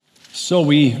So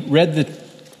we read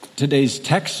today's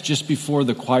text just before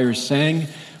the choir sang,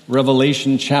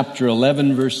 Revelation chapter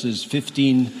 11, verses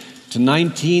 15 to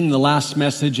 19, the last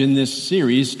message in this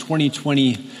series,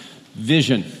 2020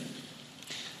 Vision.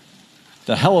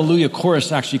 The Hallelujah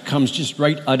chorus actually comes just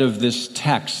right out of this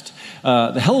text.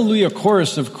 The Hallelujah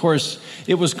chorus, of course,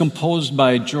 it was composed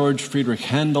by George Friedrich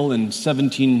Handel in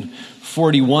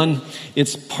 1741.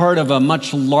 It's part of a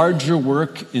much larger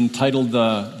work entitled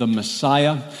The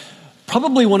Messiah.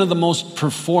 Probably one of the most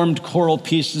performed choral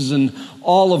pieces in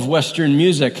all of Western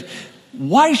music.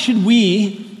 Why should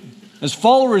we, as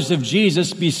followers of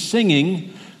Jesus, be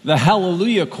singing the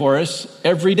Hallelujah chorus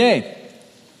every day?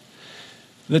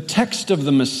 The text of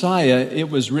the Messiah, it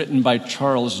was written by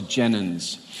Charles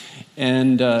Jennens.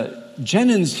 And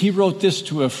Jennens, he wrote this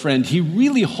to a friend. He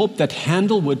really hoped that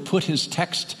Handel would put his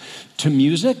text to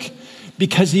music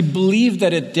because he believed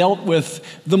that it dealt with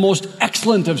the most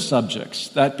excellent of subjects,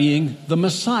 that being the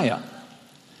Messiah.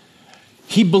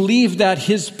 He believed that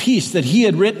his piece that he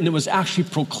had written, it was actually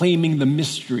proclaiming the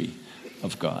mystery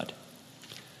of God.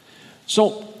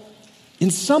 So, in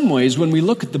some ways, when we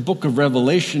look at the book of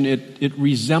Revelation, it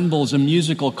resembles a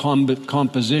musical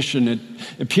composition. It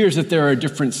appears that there are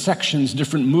different sections,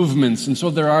 different movements, and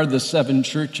so there are the seven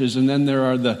churches, and then there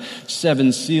are the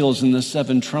seven seals, and the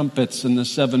seven trumpets, and the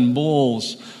seven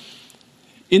bowls.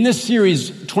 In this series,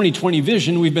 2020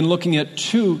 Vision, we've been looking at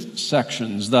two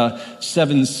sections, the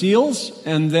seven seals,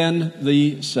 and then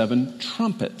the seven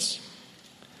trumpets.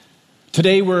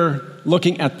 Today we're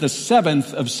looking at the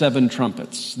seventh of seven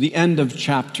trumpets, the end of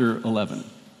chapter 11.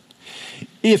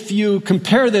 If you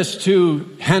compare this to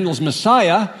Handel's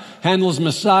Messiah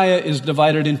is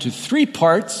divided into three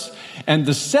parts, and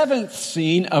the seventh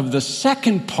scene of the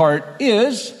second part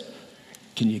is,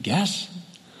 can you guess?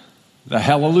 The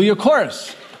Hallelujah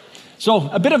chorus. So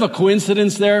a bit of a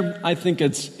coincidence there. I think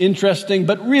it's interesting,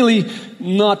 but really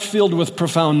not filled with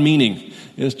profound meaning.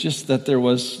 It's just that there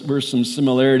were some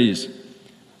similarities.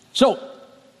 So,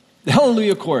 the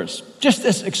Hallelujah chorus, just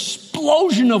this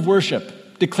explosion of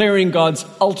worship declaring God's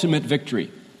ultimate victory.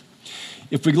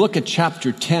 If we look at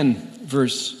chapter 10,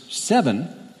 verse 7,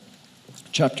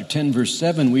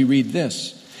 we read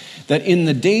this, that in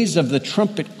the days of the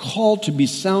trumpet call to be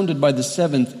sounded by the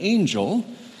seventh angel,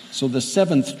 so the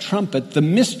seventh trumpet, the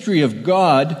mystery of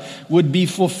God would be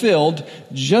fulfilled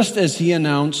just as he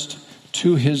announced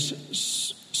to his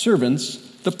servants,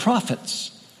 the prophets.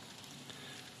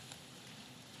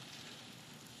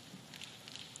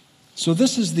 So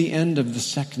this is the end of the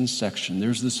second section.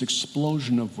 There's this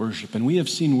explosion of worship. And we have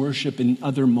seen worship in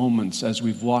other moments as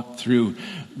we've walked through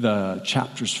the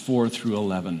chapters 4 through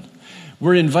 11.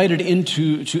 We're invited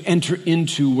to enter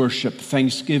into worship,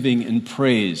 thanksgiving, and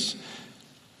praise.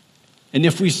 And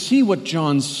if we see what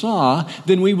John saw,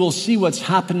 then we will see what's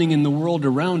happening in the world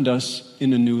around us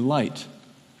in a new light.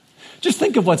 Just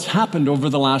think of what's happened over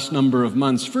the last number of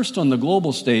months. First, on the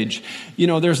global stage,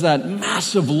 there's that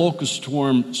massive locust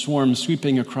swarm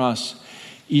sweeping across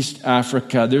East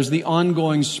Africa. There's the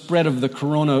ongoing spread of the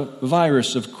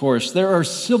coronavirus, of course. There are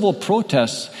civil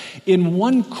protests in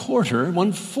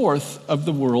 1/4 of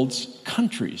the world's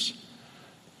countries.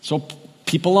 So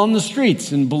people on the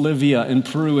streets in Bolivia, in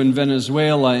Peru, in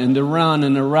Venezuela, in Iran,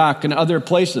 in Iraq, and other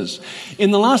places.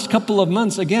 In the last couple of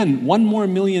months, again, 1 more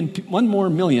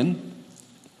million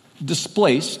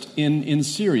displaced in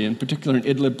Syria, in particular in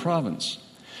Idlib province.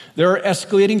 There are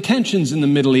escalating tensions in the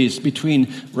Middle East between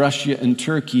Russia and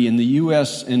Turkey, and the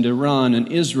U.S. and Iran,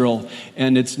 and Israel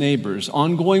and its neighbors.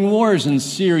 Ongoing wars in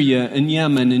Syria and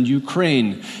Yemen and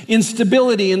Ukraine.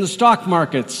 Instability in the stock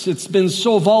markets. It's been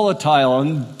so volatile,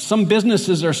 and some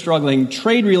businesses are struggling.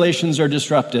 Trade relations are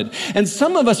disrupted. And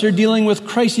some of us are dealing with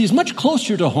crises much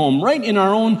closer to home, right in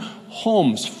our own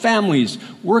homes, families,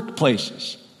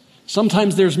 workplaces.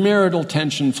 Sometimes there's marital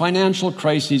tension, financial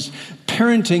crises,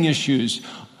 parenting issues.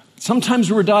 Sometimes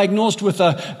we're diagnosed with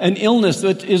an illness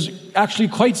that is actually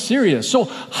quite serious. So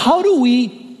how do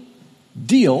we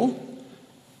deal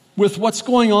with what's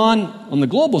going on the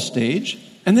global stage,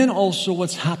 and then also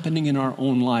what's happening in our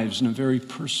own lives in a very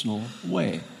personal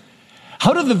way?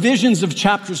 How do the visions of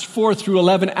chapters 4 through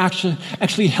 11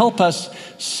 actually help us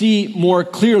see more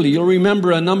clearly? You'll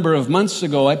remember a number of months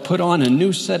ago, I put on a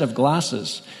new set of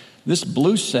glasses. This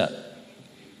blue set,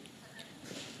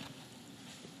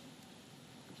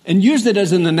 and used it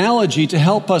as an analogy to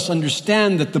help us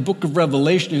understand that the book of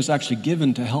Revelation is actually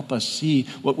given to help us see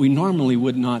what we normally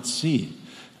would not see,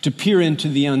 to peer into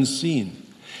the unseen.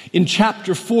 In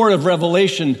chapter 4 of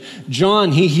Revelation,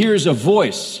 John, he hears a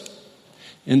voice,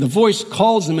 and the voice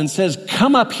calls him and says,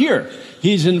 "Come up here."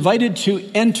 He's invited to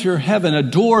enter heaven. A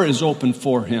door is open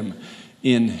for him.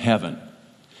 in heaven.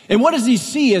 And what does he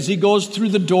see as he goes through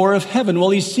the door of heaven? Well,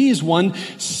 he sees one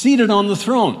seated on the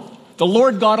throne, the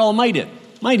Lord God Almighty.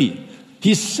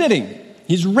 He's sitting,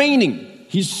 he's reigning,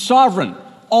 he's sovereign,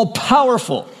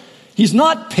 all-powerful. He's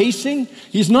not pacing,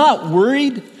 he's not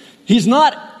worried, he's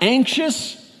not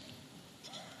anxious.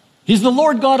 He's the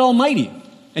Lord God Almighty,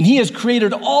 and he has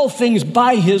created all things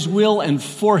by his will and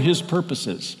for his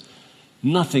purposes.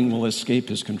 Nothing will escape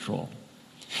his control.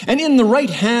 And in the right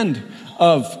hand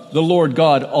of the Lord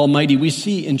God Almighty, we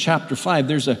see in chapter 5,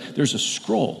 there's a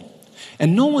scroll.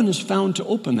 And no one is found to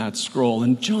open that scroll.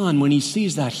 And John, when he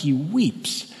sees that, he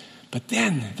weeps. But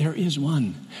then there is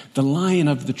one, the Lion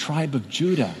of the tribe of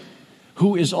Judah,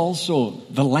 who is also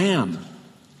the Lamb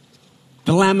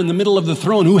in the middle of the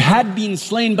throne, who had been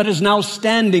slain but is now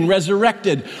standing,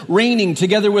 resurrected, reigning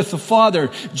together with the Father,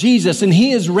 Jesus. And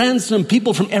he has ransomed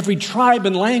people from every tribe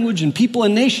and language and people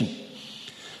and nation.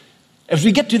 As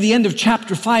we get to the end of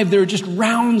chapter 5, there are just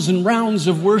rounds and rounds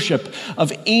of worship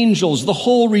of angels, the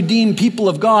whole redeemed people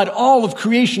of God, all of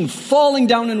creation falling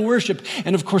down in worship.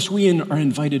 And of course, we are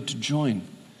invited to join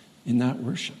in that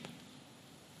worship.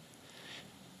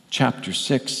 Chapter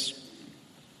 6.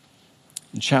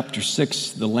 In chapter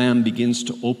 6, the Lamb begins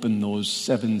to open those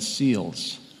 7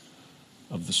 seals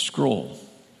of the scroll.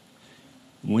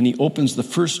 When he opens the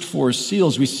first 4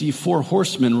 seals, we see 4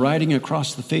 horsemen riding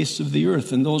across the face of the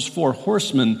earth. And those 4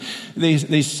 horsemen,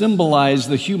 they symbolize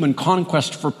the human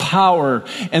conquest for power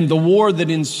and the war that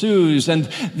ensues and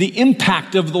the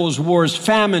impact of those wars,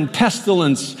 famine,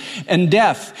 pestilence, and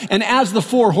death. And as the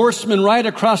 4 horsemen ride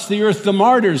across the earth, the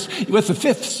martyrs, with the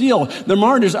 5th seal, the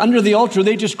martyrs under the altar,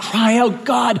 they just cry out,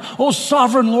 God, oh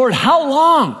sovereign Lord, how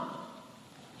long?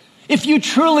 If you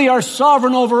truly are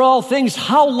sovereign over all things,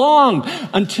 how long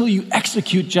until you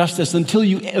execute justice, until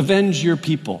you avenge your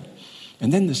people?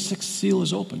 And then the 6th seal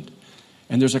is opened.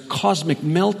 And there's a cosmic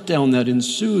meltdown that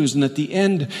ensues. And at the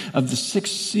end of the 6th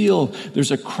seal,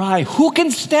 there's a cry, who can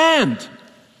stand?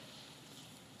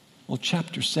 Well,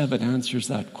 chapter 7 answers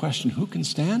that question. Who can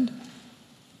stand?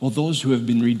 Well, those who have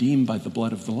been redeemed by the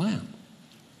blood of the Lamb.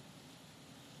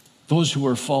 Those who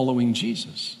are following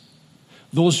Jesus.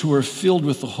 Those who are filled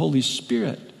with the Holy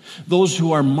Spirit. Those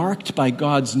who are marked by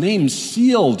God's name,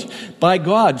 sealed by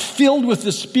God, filled with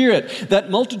the Spirit. That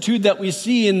multitude that we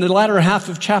see in the latter half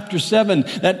of chapter 7,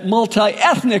 that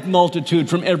multi-ethnic multitude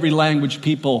from every language,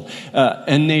 people,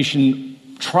 and nation,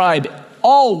 tribe,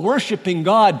 all worshiping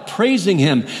God, praising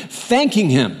Him, thanking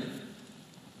Him.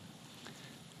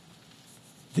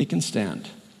 They can stand.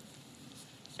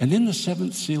 And then the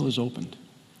 7th seal is opened.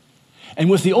 And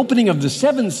with the opening of the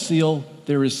 7th seal,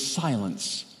 there is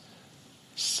silence.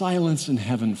 Silence in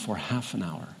heaven for half an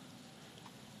hour.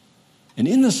 And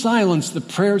in the silence, the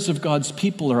prayers of God's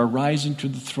people are arising to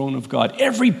the throne of God.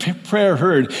 Every prayer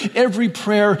heard, every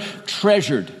prayer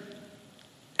treasured.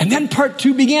 And then part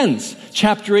 2 begins.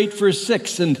 Chapter 8, verse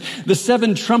 6. And the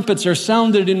 7 trumpets are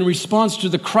sounded in response to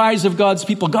the cries of God's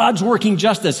people. God's working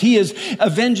justice. He is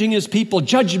avenging His people.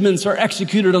 Judgments are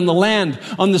executed on the land,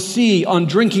 on the sea, on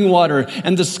drinking water,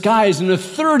 and the skies. And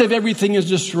 1/3 of everything is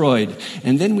destroyed.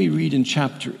 And then we read in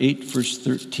chapter 8, verse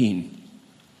 13.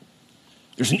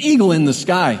 There's an eagle in the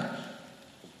sky.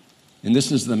 And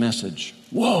this is the message.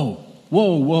 Woe,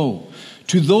 woe, woe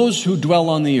to those who dwell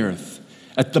on the earth,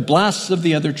 at the blasts of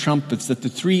the other trumpets that the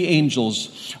 3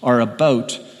 angels are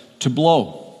about to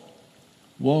blow.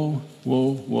 Woe,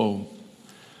 woe, woe.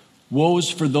 Woes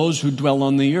for those who dwell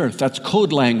on the earth. That's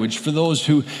code language for those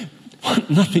who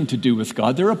want nothing to do with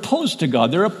God. They're opposed to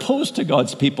God. They're opposed to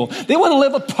God's people. They want to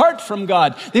live apart from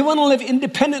God. They want to live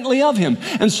independently of Him.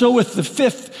 And so with the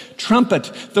 5th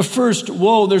trumpet, the first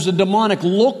woe, there's a demonic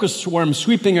locust swarm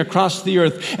sweeping across the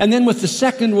earth. And then with the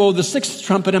second woe, the 6th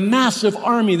trumpet, a massive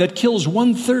army that kills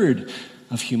 1/3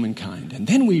 of humankind. And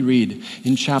then we read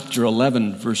in chapter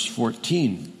 11, verse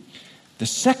 14, the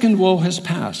second woe has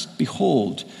passed.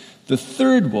 Behold, the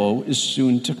 3rd woe is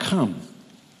soon to come.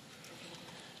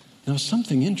 Now,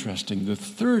 something interesting. The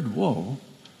 3rd woe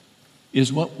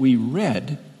is what we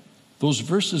read, those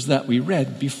verses that we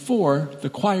read before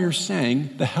the choir sang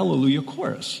the Hallelujah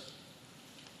chorus.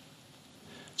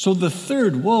 So the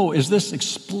 3rd woe is this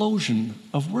explosion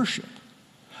of worship,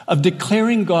 of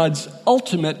declaring God's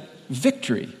ultimate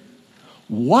victory.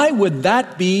 Why would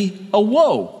that be a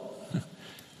woe?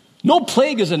 No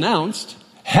plague is announced.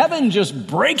 Heaven just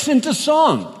breaks into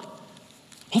song.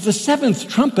 Well, the 7th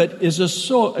trumpet is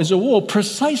a woe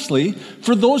precisely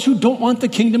for those who don't want the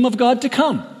kingdom of God to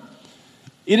come.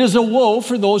 It is a woe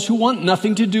for those who want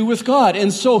nothing to do with God.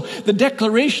 And so the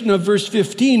declaration of verse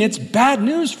 15, it's bad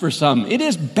news for some. It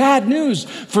is bad news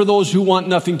for those who want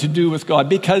nothing to do with God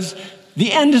because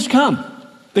the end has come.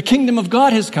 The kingdom of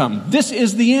God has come. This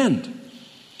is the end.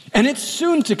 And it's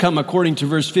soon to come, according to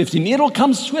verse 15. It'll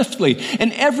come swiftly,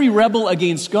 and every rebel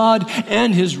against God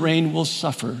and his reign will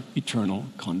suffer eternal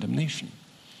condemnation.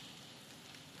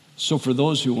 So for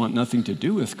those who want nothing to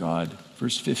do with God,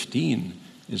 verse 15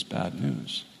 is bad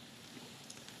news.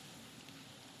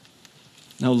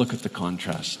 Now look at the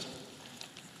contrast.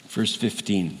 Verse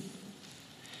 15.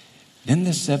 Then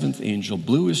the seventh angel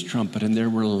blew his trumpet, and there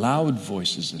were loud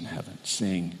voices in heaven,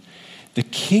 saying, "The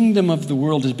kingdom of the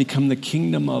world has become the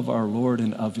kingdom of our Lord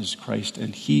and of his Christ,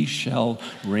 and he shall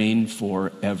reign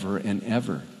forever and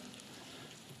ever."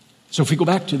 So if we go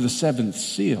back to the seventh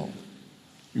seal,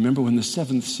 remember when the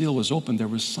seventh seal was opened, there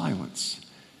was silence.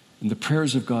 And the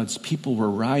prayers of God's people were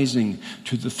rising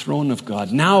to the throne of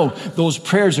God. Now those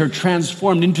prayers are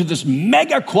transformed into this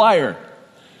mega choir,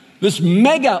 this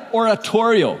mega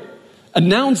oratorio,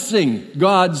 announcing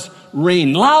God's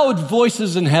reign. Loud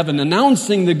voices in heaven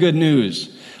announcing the good news.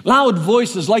 Loud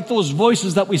voices like those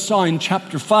voices that we saw in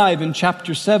chapter 5 and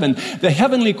chapter 7. The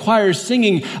heavenly choir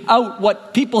singing out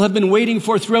what people have been waiting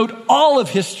for throughout all of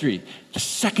history, the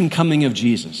second coming of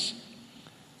Jesus.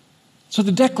 So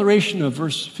the declaration of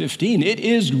verse 15, it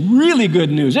is really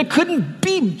good news. It couldn't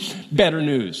be better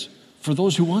news for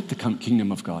those who want the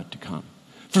kingdom of God to come,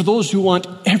 for those who want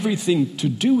everything to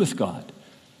do with God.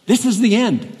 This is the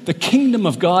end. The kingdom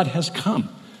of God has come.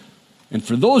 And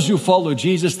for those who follow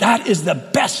Jesus, that is the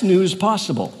best news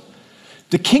possible.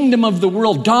 The kingdom of the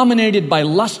world, dominated by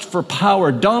lust for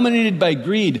power, dominated by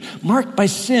greed, marked by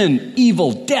sin,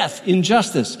 evil, death,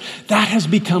 injustice, that has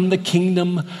become the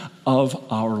kingdom of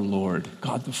our Lord,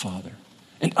 God the Father,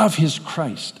 and of his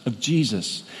Christ, of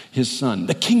Jesus, his Son.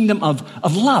 The kingdom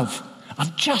of love,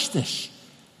 of justice,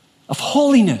 of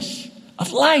holiness,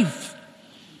 of life.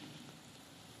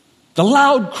 The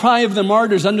loud cry of the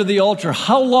martyrs under the altar,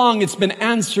 how long it's been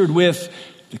answered with,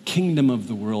 the kingdom of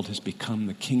the world has become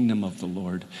the kingdom of the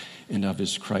Lord and of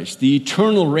his Christ. The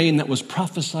eternal reign that was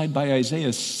prophesied by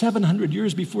Isaiah 700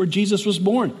 years before Jesus was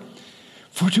born.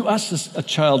 For to us a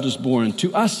child is born,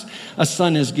 to us a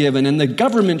son is given, and the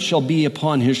government shall be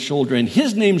upon his shoulder, and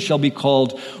his name shall be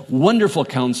called Wonderful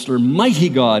Counselor, Mighty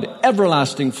God,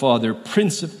 Everlasting Father,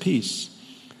 Prince of Peace.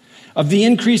 Of the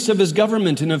increase of his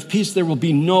government and of peace there will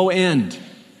be no end.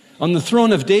 On the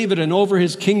throne of David and over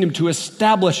his kingdom, to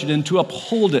establish it and to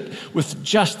uphold it with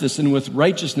justice and with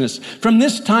righteousness from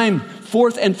this time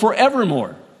forth and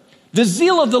forevermore. The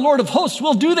zeal of the Lord of hosts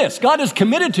will do this. God is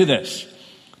committed to this,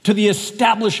 to the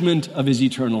establishment of his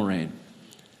eternal reign.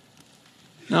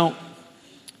 Now,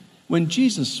 when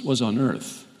Jesus was on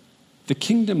earth, the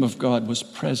kingdom of God was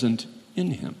present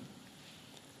in him.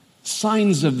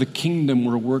 Signs of the kingdom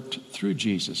were worked through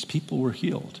Jesus. People were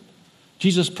healed.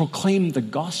 Jesus proclaimed the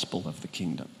gospel of the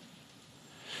kingdom.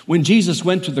 When Jesus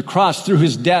went to the cross, through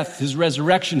his death, his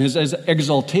resurrection, his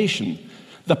exaltation,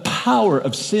 the power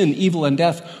of sin, evil, and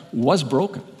death was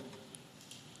broken.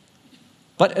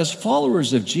 But as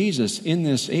followers of Jesus in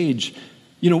this age,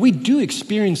 we do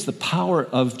experience the power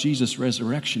of Jesus'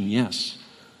 resurrection, yes.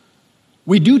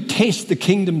 We do taste the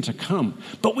kingdom to come,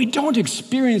 but we don't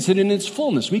experience it in its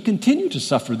fullness. We continue to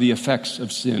suffer the effects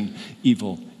of sin,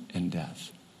 evil, and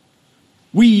death.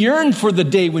 We yearn for the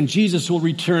day when Jesus will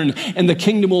return and the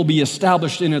kingdom will be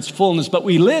established in its fullness, but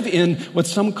we live in what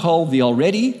some call the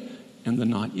already and the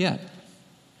not yet.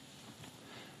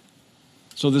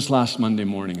 So this last Monday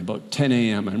morning, about 10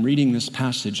 a.m., I'm reading this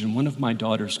passage, and one of my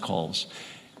daughters calls,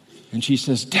 and she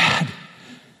says, "Dad,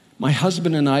 my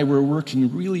husband and I were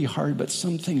working really hard, but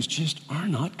some things just are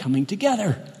not coming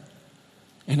together."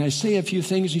 And I say a few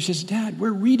things. He says, "Dad,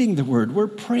 we're reading the word. We're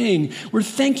praying. We're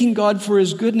thanking God for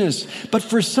his goodness. But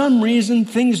for some reason,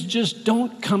 things just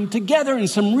don't come together in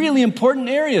some really important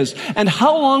areas. And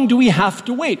how long do we have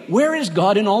to wait? Where is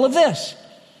God in all of this?"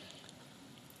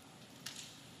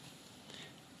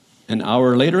 An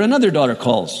hour later, another daughter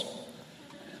calls.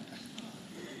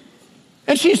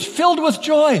 And she's filled with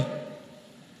joy.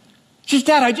 She says,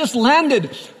 "Dad, I just landed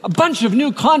a bunch of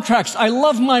new contracts. I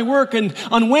love my work. And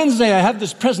on Wednesday, I have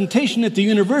this presentation at the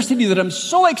university that I'm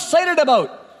so excited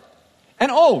about.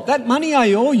 And that money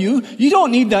I owe you, you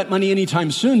don't need that money anytime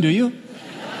soon, do you?"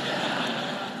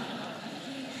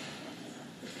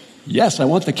 "Yes, I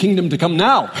want the kingdom to come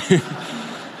now."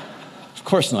 "Of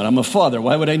course not. I'm a father.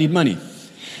 Why would I need money?"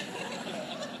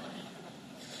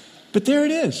 But there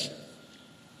it is.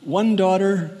 One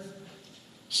daughter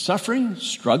suffering,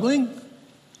 struggling,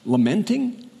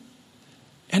 lamenting,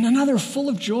 and another full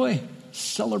of joy,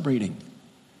 celebrating.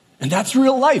 And that's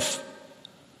real life.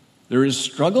 There is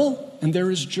struggle and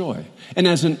there is joy. And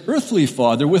as an earthly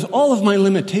father, with all of my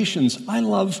limitations, I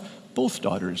love both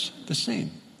daughters the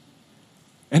same.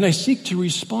 And I seek to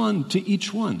respond to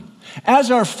each one.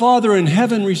 As our Father in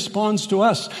heaven responds to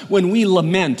us when we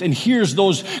lament and hears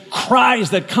those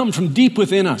cries that come from deep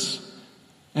within us.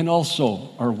 And also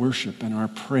our worship and our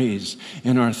praise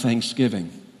and our thanksgiving.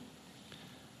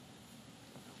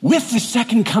 With the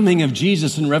second coming of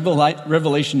Jesus in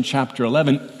Revelation chapter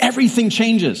 11, everything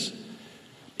changes.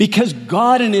 Because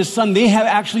God and His Son, they have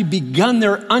actually begun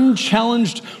their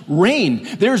unchallenged reign.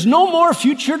 There's no more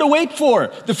future to wait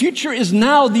for. The future is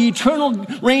now. The eternal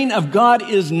reign of God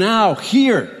is now,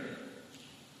 here.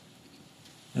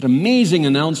 That amazing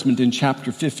announcement in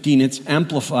chapter 15, it's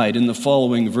amplified in the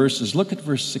following verses. Look at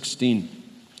verse 16.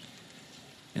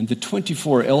 And the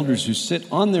 24 elders who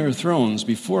sit on their thrones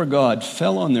before God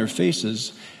fell on their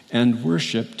faces and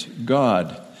worshiped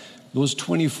God. Those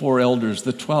 24 elders,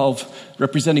 the 12,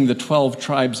 representing the 12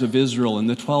 tribes of Israel and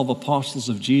the 12 apostles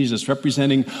of Jesus,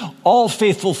 representing all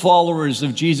faithful followers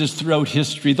of Jesus throughout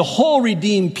history, the whole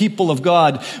redeemed people of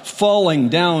God falling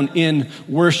down in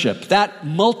worship. That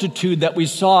multitude that we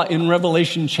saw in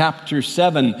Revelation chapter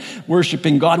 7,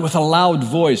 worshiping God with a loud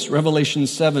voice, Revelation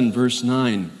 7, verse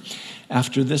 9.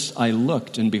 After this I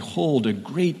looked, and behold, a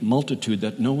great multitude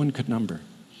that no one could number,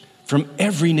 from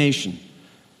every nation,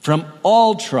 from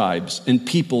all tribes and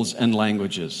peoples and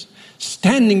languages,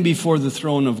 standing before the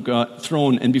throne of God,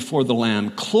 throne and before the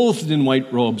Lamb, clothed in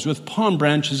white robes, with palm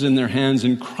branches in their hands,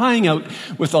 and crying out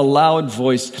with a loud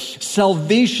voice,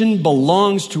 "Salvation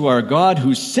belongs to our God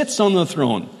who sits on the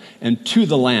throne and to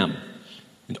the Lamb."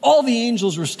 And all the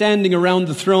angels were standing around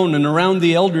the throne and around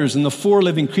the elders and the four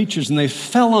living creatures, and they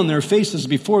fell on their faces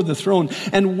before the throne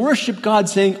and worshiped God,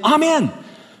 saying, "Amen.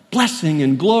 Blessing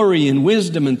and glory and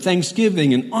wisdom and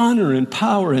thanksgiving and honor and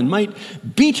power and might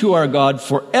be to our God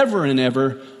forever and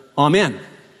ever. Amen."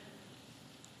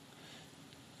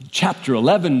 Chapter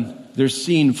 11, they're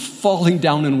seen falling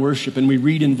down in worship. And we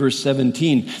read in verse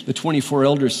 17, the 24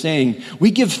 elders saying,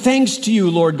 "We give thanks to you,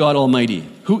 Lord God Almighty,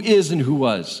 who is and who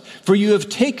was. For you have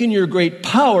taken your great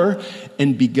power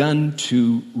and begun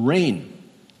to reign."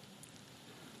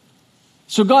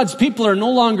 So God's people are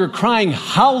no longer crying,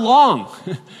 "How long?"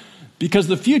 Because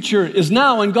the future is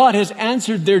now, and God has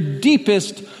answered their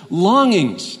deepest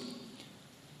longings.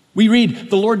 We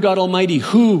read, "The Lord God Almighty,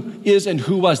 who is and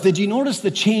who was." Did you notice the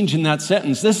change in that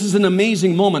sentence? This is an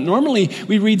amazing moment. Normally,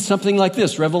 we read something like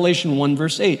this, Revelation 1,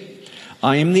 verse 8.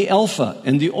 "I am the Alpha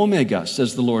and the Omega,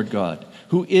 says the Lord God,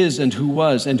 who is and who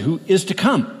was and who is to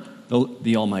come,"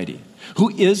 the Almighty.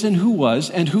 Who is and who was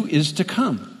and who is to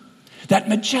come. That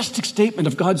majestic statement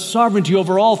of God's sovereignty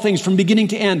over all things from beginning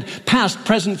to end, past,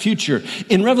 present, future.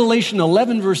 In Revelation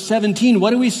 11, verse 17, what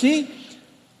do we see?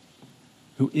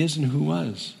 Who is and who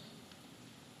was.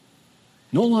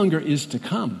 No longer is to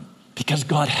come, because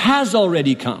God has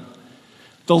already come.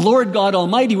 The Lord God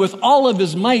Almighty, with all of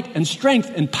His might and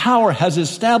strength and power, has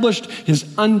established His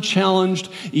unchallenged,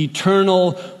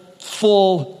 eternal,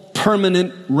 full,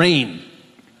 permanent reign.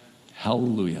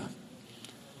 Hallelujah.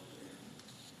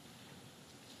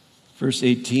 Verse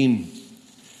 18,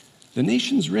 "The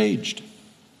nations raged,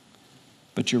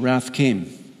 but your wrath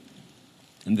came,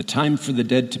 and the time for the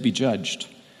dead to be judged,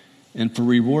 and for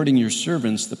rewarding your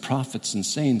servants, the prophets and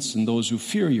saints, and those who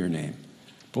fear your name,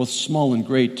 both small and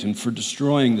great, and for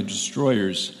destroying the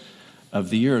destroyers of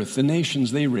the earth." The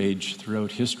nations, they rage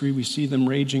throughout history. We see them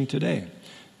raging today,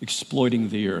 exploiting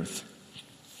the earth,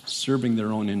 serving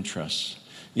their own interests,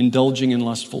 indulging in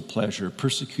lustful pleasure,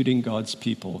 persecuting God's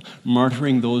people,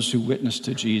 martyring those who witness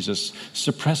to Jesus,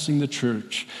 suppressing the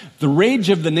church. The rage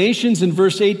of the nations in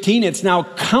verse 18, it's now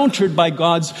countered by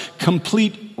God's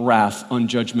complete wrath on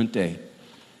Judgment Day.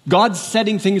 God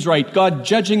setting things right, God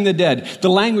judging the dead. The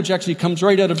language actually comes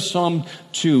right out of Psalm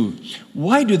 2.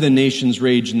 "Why do the nations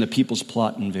rage and the peoples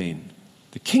plot in vain?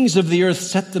 The kings of the earth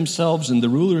set themselves, and the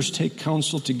rulers take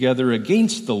counsel together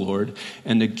against the Lord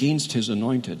and against His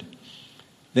anointed.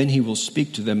 Then He will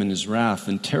speak to them in His wrath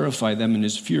and terrify them in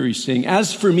His fury, saying,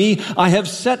 'As for me, I have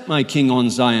set my king on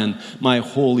Zion, my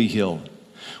holy hill.'"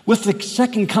 With the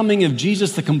second coming of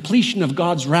Jesus, the completion of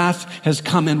God's wrath has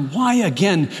come. And why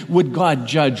again would God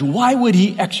judge? Why would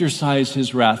He exercise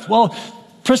His wrath? Well,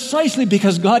 precisely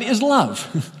because God is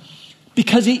love,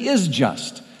 because He is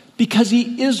just, because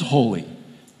He is holy.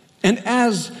 And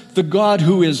as the God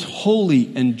who is holy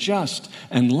and just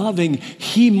and loving,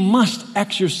 He must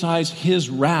exercise His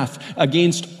wrath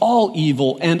against all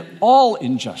evil and all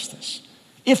injustice.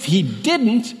 If He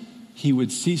didn't, He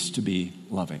would cease to be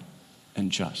loving and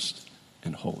just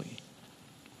and holy.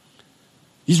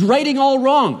 He's righting all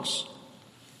wrongs.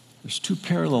 There's two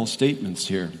parallel statements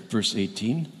here. Verse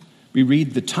 18, we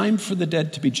read, "The time for the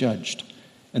dead to be judged,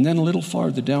 And then a little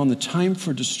farther down, the time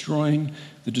for destroying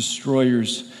the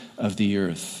destroyers of the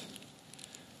earth.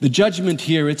 The judgment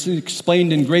here, it's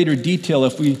explained in greater detail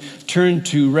if we turn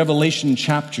to Revelation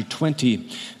chapter 20,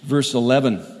 verse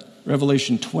 11.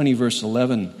 Revelation 20, verse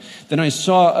 11. Then I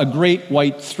saw a great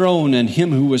white throne and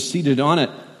him who was seated on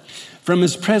it. From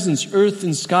his presence, earth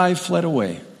and sky fled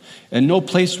away, and no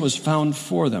place was found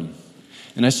for them.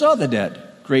 And I saw the dead,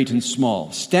 great and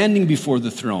small, standing before the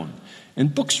throne,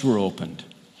 and books were opened.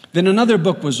 Then another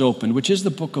book was opened, which is the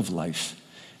book of life.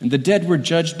 And the dead were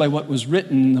judged by what was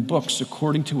written in the books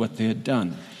according to what they had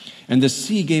done. And the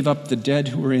sea gave up the dead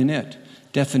who were in it.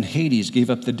 Death and Hades gave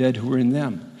up the dead who were in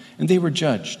them. And they were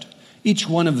judged, each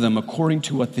one of them according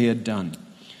to what they had done.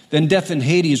 Then death and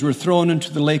Hades were thrown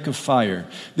into the lake of fire.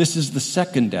 This is the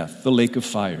second death, the lake of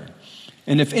fire.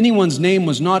 And if anyone's name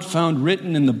was not found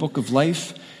written in the book of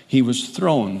life, he was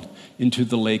thrown into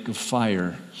the lake of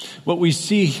fire. What we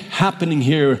see happening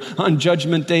here on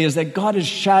Judgment Day is that God is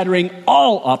shattering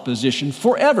all opposition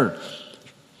forever,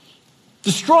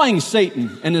 destroying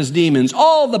Satan and his demons,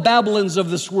 all the Babylons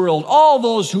of this world, all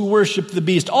those who worship the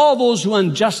beast, all those who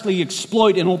unjustly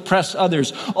exploit and oppress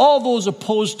others, all those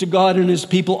opposed to God and his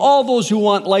people, all those who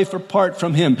want life apart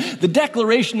from him. The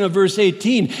declaration of verse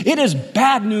 18, it is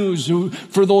bad news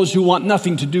for those who want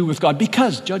nothing to do with God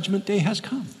because Judgment Day has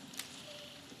come.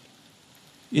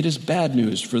 It is bad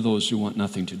news for those who want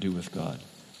nothing to do with God.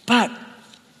 But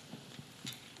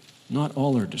not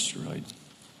all are destroyed.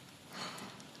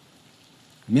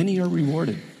 Many are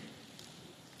rewarded.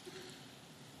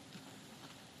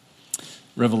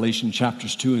 Revelation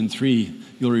chapters 2 and 3,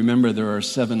 you'll remember there are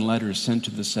 7 letters sent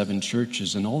to the 7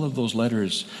 churches, and all of those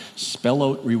letters spell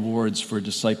out rewards for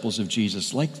disciples of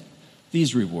Jesus, like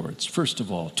these rewards. First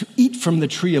of all, to eat from the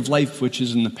tree of life, which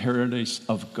is in the paradise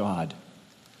of God.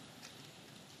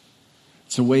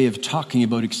 It's a way of talking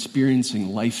about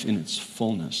experiencing life in its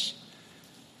fullness.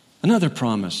 Another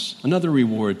promise, another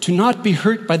reward, to not be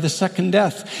hurt by the second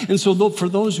death. And so for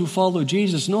those who follow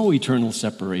Jesus, no eternal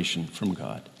separation from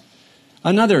God.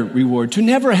 Another reward, to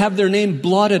never have their name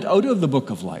blotted out of the book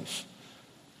of life.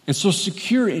 And so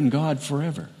secure in God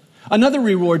forever. Another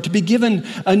reward, to be given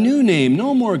a new name,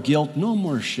 no more guilt, no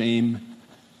more shame.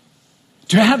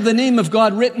 To have the name of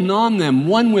God written on them,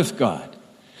 one with God.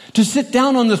 To sit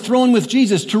down on the throne with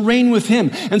Jesus, to reign with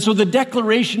him. And so the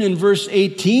declaration in verse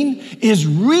 18 is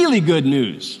really good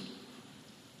news.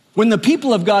 When the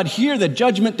people of God hear that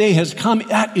Judgment Day has come,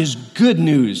 that is good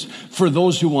news for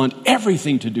those who want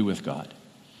everything to do with God.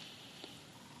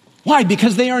 Why?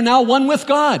 Because they are now one with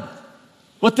God.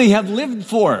 What they have lived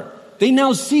for. They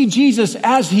now see Jesus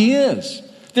as he is.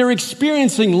 They're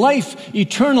experiencing life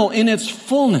eternal in its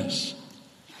fullness.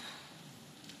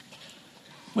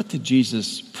 What did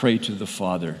Jesus pray to the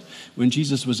Father? When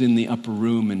Jesus was in the upper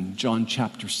room in John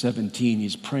chapter 17,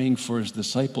 he's praying for his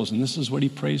disciples, and this is what he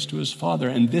prays to his Father,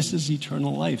 and this is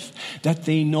eternal life, that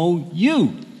they know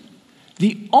you,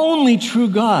 the only true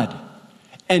God,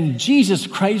 and Jesus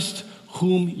Christ,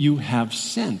 whom you have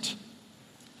sent.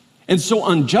 And so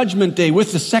on Judgment Day,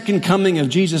 with the second coming of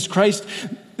Jesus Christ,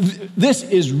 this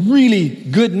is really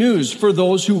good news for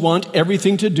those who want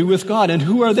everything to do with God. And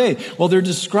who are they? Well, they're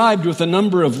described with a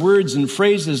number of words and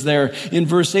phrases there in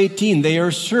verse 18. They are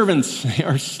servants. They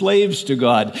are slaves to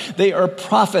God. They are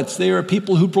prophets. They are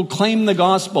people who proclaim the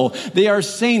gospel. They are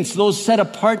saints, those set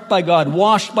apart by God,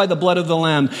 washed by the blood of the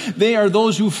Lamb. They are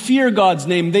those who fear God's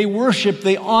name. They worship,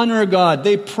 they honor God.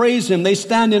 They praise him. They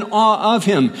stand in awe of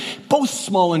him. Both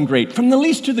small and great. From the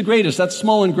least to the greatest, that's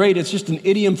small and great. It's just an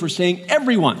idiom for saying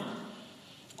everyone.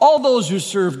 All those who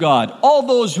serve God, all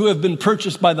those who have been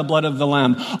purchased by the blood of the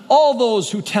Lamb, all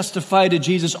those who testify to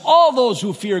Jesus, all those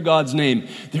who fear God's name,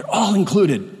 they're all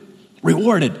included,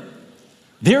 rewarded.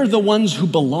 They're the ones who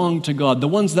belong to God, the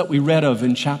ones that we read of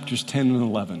in chapters 10 and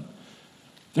 11.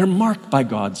 They're marked by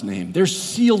God's name. They're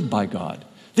sealed by God.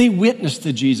 They witness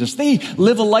to Jesus. They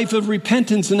live a life of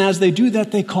repentance, and as they do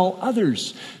that, they call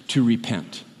others to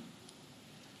repent.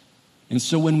 And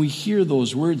so when we hear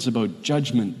those words about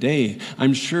Judgment Day,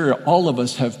 I'm sure all of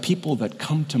us have people that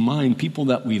come to mind, people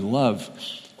that we love.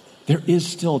 There is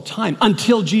still time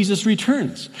until Jesus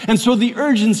returns. And so the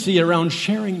urgency around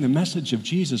sharing the message of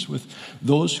Jesus with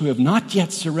those who have not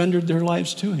yet surrendered their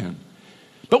lives to him.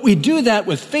 But we do that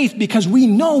with faith because we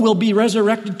know we'll be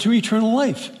resurrected to eternal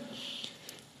life.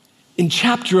 In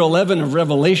chapter 11 of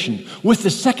Revelation, with the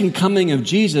second coming of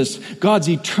Jesus, God's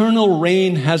eternal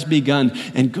reign has begun,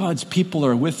 and God's people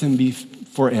are with him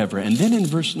forever. And then in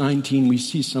verse 19, we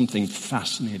see something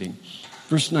fascinating.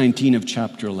 Verse 19 of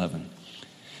chapter 11.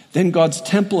 Then God's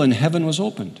temple in heaven was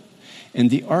opened, and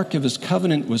the ark of his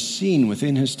covenant was seen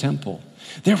within his temple.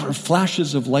 There were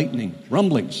flashes of lightning,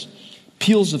 rumblings,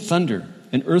 peals of thunder,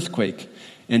 an earthquake,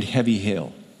 and heavy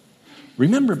hail.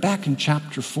 Remember back in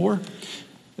chapter 4,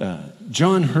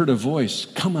 John heard a voice,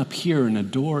 "Come up here," and a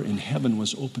door in heaven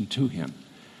was opened to him.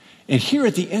 And here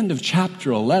at the end of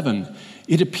chapter 11,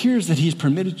 it appears that he's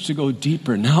permitted to go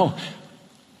deeper. Now,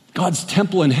 God's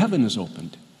temple in heaven is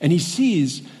opened, and he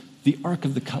sees the Ark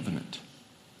of the Covenant.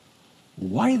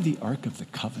 Why the Ark of the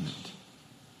Covenant?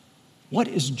 What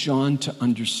is John to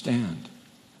understand?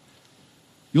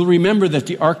 You'll remember that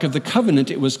the Ark of the Covenant,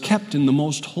 it was kept in the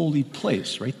most holy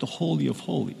place, right? The Holy of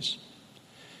Holies.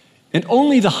 And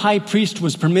only the high priest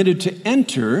was permitted to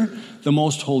enter the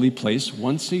most holy place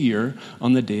once a year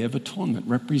on the Day of Atonement,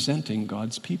 representing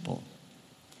God's people.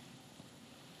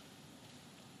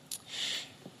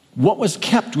 What was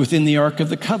kept within the Ark of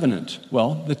the Covenant?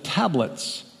 Well, the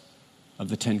tablets of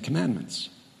the Ten Commandments,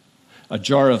 a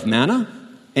jar of manna,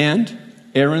 and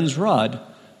Aaron's rod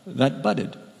that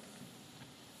budded.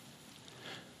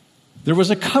 There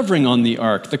was a covering on the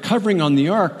ark. The covering on the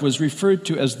ark was referred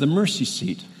to as the mercy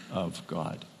seat of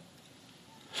God.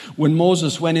 When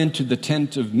Moses went into the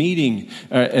tent of meeting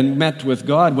and met with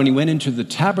God, when he went into the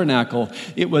tabernacle,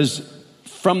 it was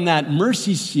from that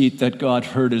mercy seat that God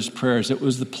heard his prayers. It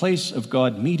was the place of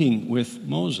God meeting with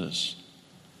Moses.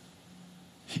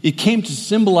 It came to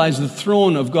symbolize the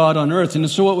throne of God on earth, and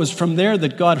so it was from there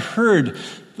that God heard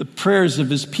the prayers of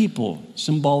his people,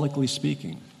 symbolically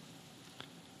speaking.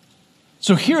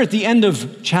 So here at the end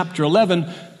of chapter 11,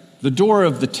 the door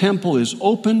of the temple is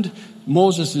opened.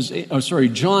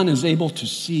 John is able to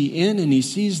see in, and he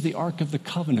sees the Ark of the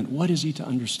Covenant. What is he to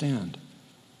understand?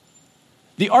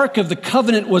 The Ark of the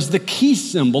Covenant was the key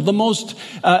symbol, the most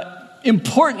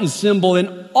important symbol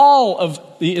in all of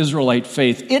the Israelite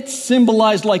faith. It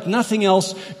symbolized, like nothing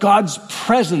else, God's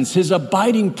presence, his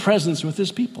abiding presence with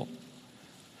his people.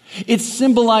 It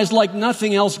symbolized, like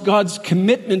nothing else, God's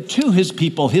commitment to his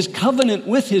people, his covenant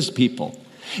with his people.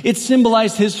 It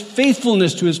symbolized his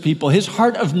faithfulness to his people, his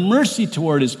heart of mercy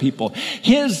toward his people,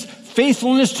 his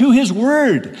faithfulness to his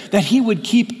word, that he would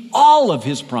keep all of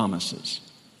his promises.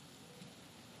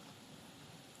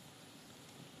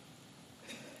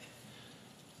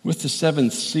 With the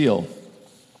seventh seal,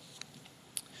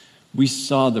 we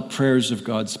saw the prayers of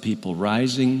God's people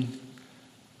rising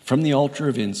from the altar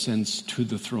of incense to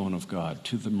the throne of God,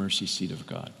 to the mercy seat of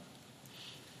God,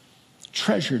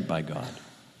 treasured by God.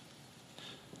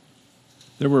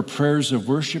 There were prayers of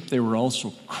worship. There were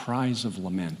also cries of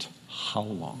lament. How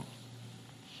long?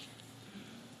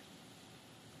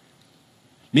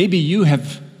 Maybe you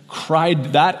have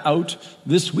cried that out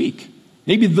this week.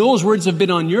 Maybe those words have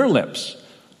been on your lips.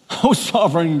 Oh,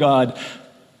 sovereign God,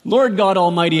 Lord God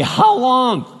Almighty, how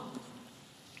long?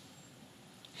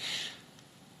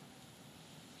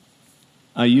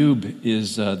 Ayub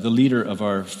is the leader of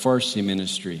our Farsi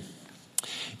ministry.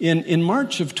 In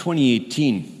March of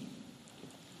 2018,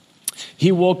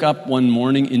 he woke up one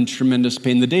morning in tremendous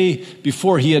pain. The day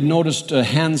before, he had noticed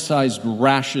hand-sized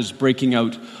rashes breaking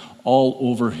out all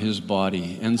over his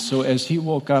body. And so as he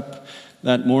woke up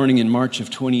that morning in March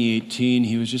of 2018,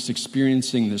 he was just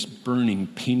experiencing this burning,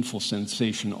 painful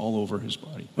sensation all over his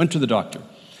body. Went to the doctor.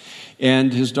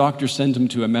 And his doctor sent him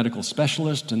to a medical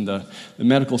specialist, and the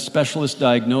medical specialist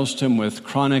diagnosed him with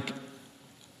chronic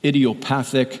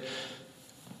idiopathic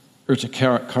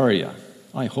urticaria.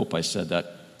 I hope I said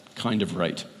that kind of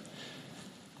right.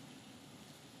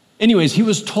 Anyways, he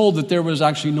was told that there was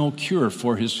actually no cure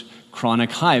for his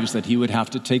chronic hives, that he would have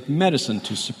to take medicine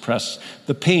to suppress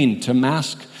the pain, to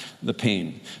mask the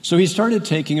pain. So he started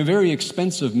taking a very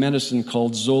expensive medicine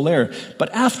called Xolair.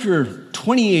 But after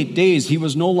 28 days, he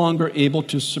was no longer able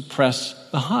to suppress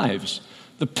the hives.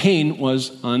 The pain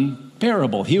was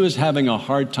unbearable. He was having a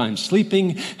hard time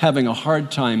sleeping, having a hard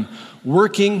time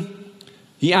working.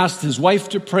 He asked his wife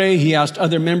to pray. He asked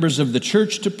other members of the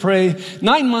church to pray.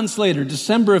 9 months later,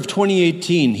 December of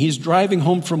 2018, he's driving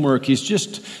home from work. He's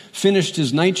just finished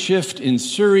his night shift in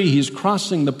Surrey. He's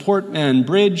crossing the Portman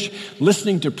Bridge,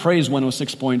 listening to Praise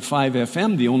 106.5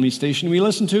 FM, the only station we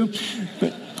listen to.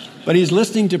 But he's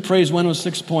listening to Praise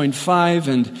 106.5,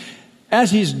 and as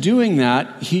he's doing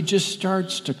that, he just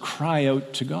starts to cry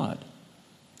out to God.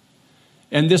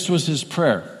 And this was his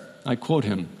prayer. I quote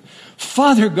him.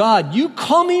 Father God, you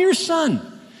call me your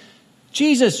son.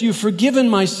 Jesus, you've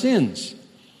forgiven my sins.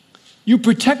 You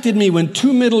protected me when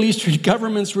 2 Middle Eastern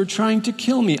governments were trying to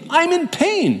kill me. I'm in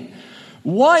pain.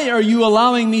 Why are you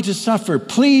allowing me to suffer?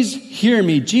 Please hear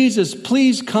me. Jesus,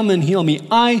 please come and heal me.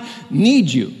 I need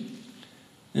you.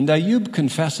 And Ayub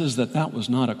confesses that that was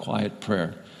not a quiet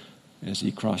prayer as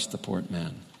he crossed the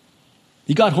Portman.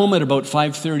 He got home at about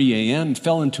 5:30 a.m.,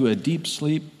 fell into a deep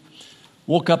sleep,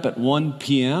 woke up at 1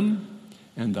 p.m.,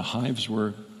 and the hives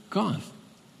were gone.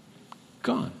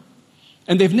 Gone.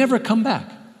 And they've never come back.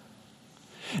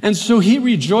 And so he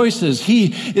rejoices. He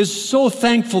is so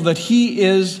thankful that he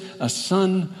is a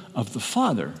son of the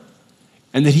Father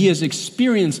and that he has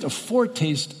experienced a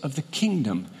foretaste of the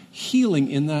kingdom, healing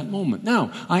in that moment.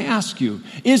 Now, I ask you,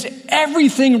 is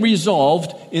everything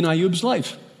resolved in Ayub's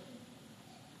life?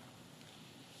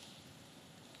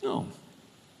 No.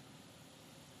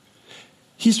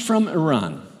 He's from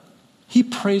Iran. He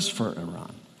prays for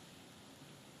Iran.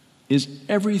 Is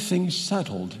everything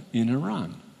settled in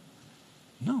Iran?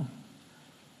 No.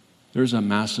 There's a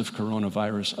massive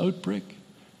coronavirus outbreak.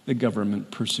 The government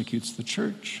persecutes the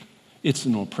church. It's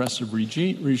an oppressive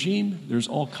regime. There's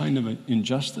all kind of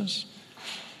injustice.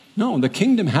 No, the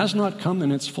kingdom has not come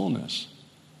in its fullness.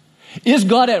 Is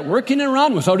God at work in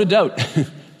Iran? Without a doubt.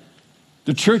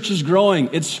 The church is growing.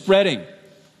 It's spreading.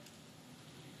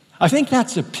 I think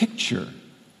that's a picture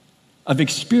of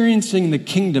experiencing the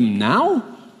kingdom now,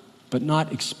 but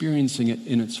not experiencing it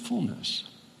in its fullness.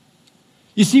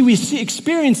 You see, we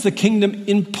experience the kingdom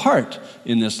in part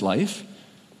in this life.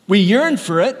 We yearn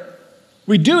for it.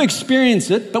 We do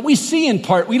experience it, but we see in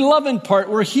part. We love in part.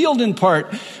 We're healed in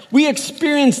part. We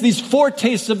experience these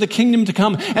foretastes of the kingdom to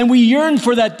come, and we yearn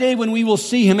for that day when we will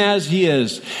see him as he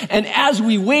is. And as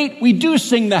we wait, we do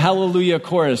sing the Hallelujah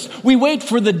chorus. We wait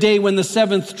for the day when the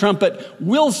seventh trumpet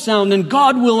will sound, and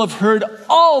God will have heard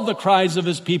all the cries of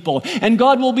his people, and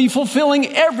God will be fulfilling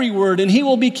every word, and he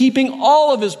will be keeping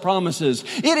all of his promises.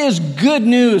 It is good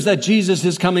news that Jesus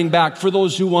is coming back for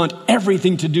those who want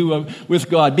everything to do with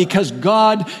God, because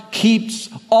God keeps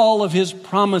all of his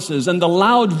promises. And the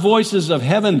loud voices of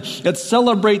heaven that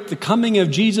celebrate the coming of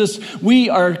Jesus, we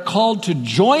are called to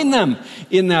join them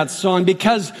in that song,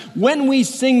 because when we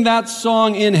sing that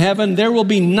song in heaven, there will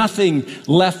be nothing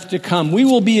left to come. We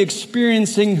will be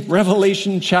experiencing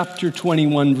Revelation chapter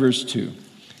 21, verse 2.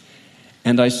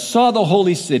 And I saw the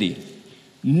holy city,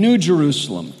 New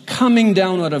Jerusalem, coming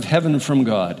down out of heaven from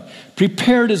God,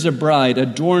 prepared as a bride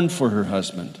adorned for her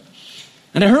husband.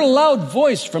 And I heard a loud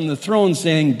voice from the throne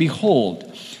saying, "Behold,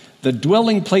 the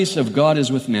dwelling place of God is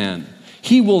with man.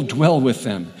 He will dwell with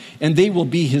them, and they will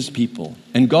be his people.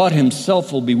 And God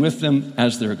himself will be with them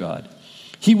as their God.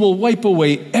 He will wipe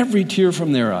away every tear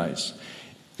from their eyes,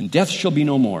 and death shall be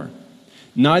no more.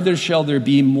 Neither shall there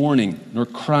be mourning, nor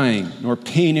crying, nor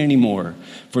pain anymore,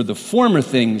 for the former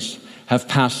things have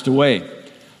passed away."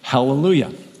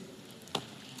 Hallelujah.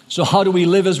 So how do we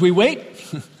live as we wait?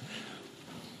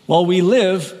 Well, we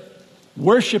live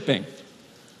worshiping.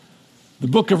 The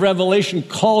book of Revelation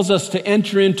calls us to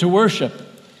enter into worship,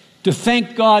 to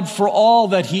thank God for all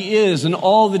that he is and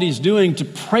all that he's doing, to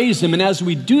praise him. And as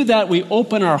we do that, we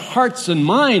open our hearts and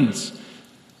minds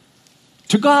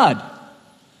to God.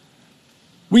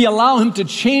 We allow him to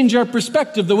change our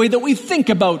perspective, the way that we think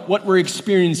about what we're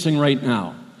experiencing right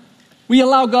now. We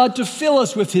allow God to fill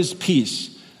us with his peace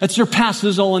that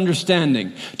surpasses all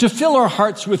understanding, to fill our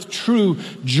hearts with true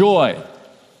joy,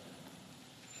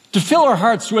 to fill our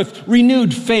hearts with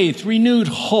renewed faith, renewed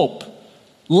hope,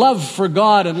 love for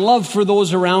God and love for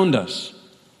those around us.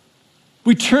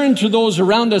 We turn to those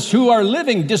around us who are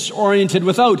living disoriented,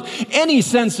 without any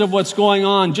sense of what's going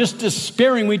on, just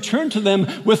despairing. We turn to them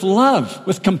with love,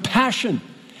 with compassion,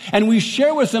 and we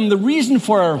share with them the reason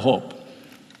for our hope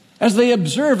as they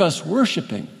observe us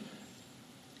worshiping,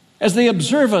 as they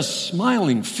observe us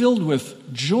smiling, filled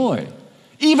with joy.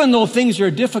 Even though things are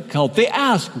difficult, they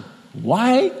ask,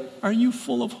 "Why are you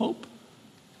full of hope?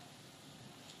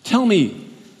 Tell me,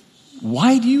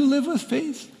 why do you live with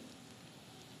faith?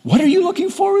 What are you looking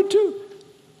forward to?"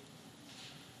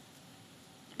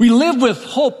 We live with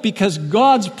hope because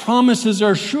God's promises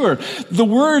are sure. The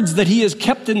words that he has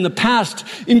kept in the past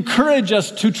encourage us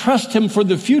to trust him for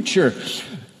the future.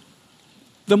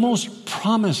 The most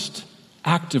promised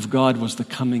act of God was the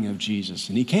coming of Jesus,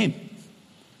 and he came.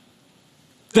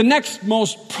 The next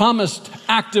most promised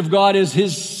act of God is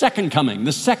his second coming,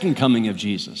 the second coming of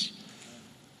Jesus.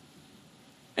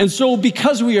 And so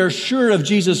because we are sure of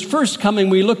Jesus' first coming,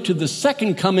 we look to the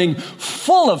second coming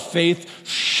full of faith,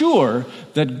 sure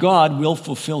that God will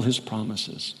fulfill his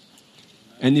promises.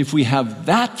 And if we have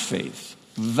that faith,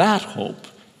 that hope,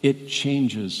 it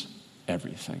changes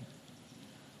everything.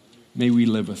 May we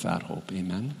live with that hope.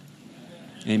 Amen.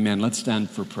 Amen. Let's stand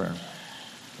for prayer.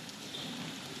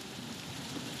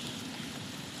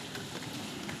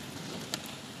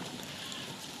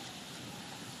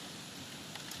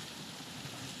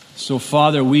 So,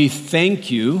 Father, we thank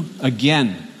you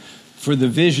again for the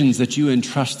visions that you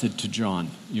entrusted to John,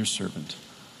 your servant.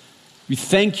 We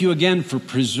thank you again for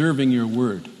preserving your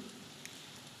word.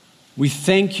 We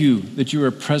thank you that you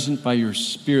are present by your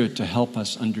Spirit to help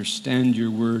us understand your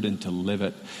word and to live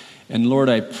it. And Lord,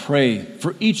 I pray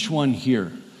for each one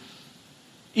here.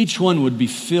 Each one would be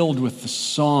filled with the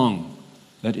song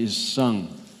that is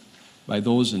sung by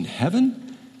those in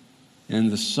heaven and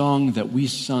the song that we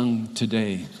sung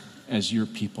today as your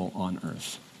people on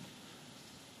earth.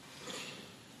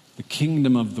 The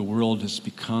kingdom of the world has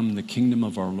become the kingdom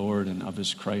of our Lord and of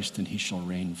his Christ, and he shall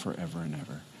reign forever and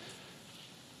ever.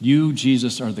 You,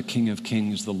 Jesus, are the King of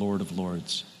kings, the Lord of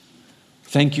lords.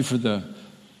 Thank you for the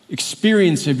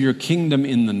experience of your kingdom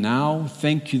in the now.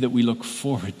 Thank you that we look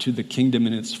forward to the kingdom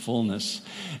in its fullness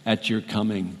at your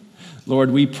coming.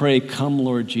 Lord, we pray, come,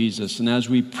 Lord Jesus. And as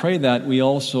we pray that, we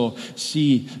also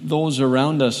see those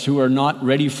around us who are not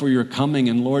ready for your coming.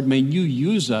 And Lord, may you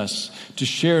use us to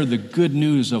share the good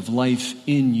news of life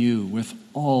in you with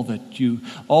all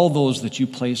those that you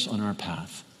place on our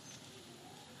path.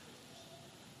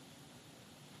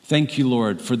 Thank you,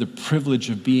 Lord, for the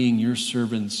privilege of being your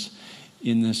servants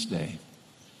in this day.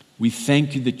 We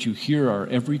thank you that you hear our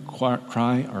every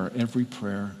cry, our every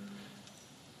prayer,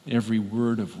 every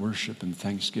word of worship and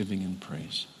thanksgiving and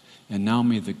praise. And now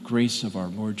may the grace of our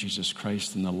Lord Jesus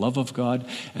Christ and the love of God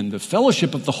and the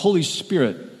fellowship of the Holy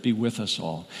Spirit be with us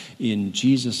all. In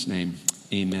Jesus' name,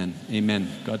 amen. Amen.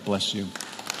 God bless you.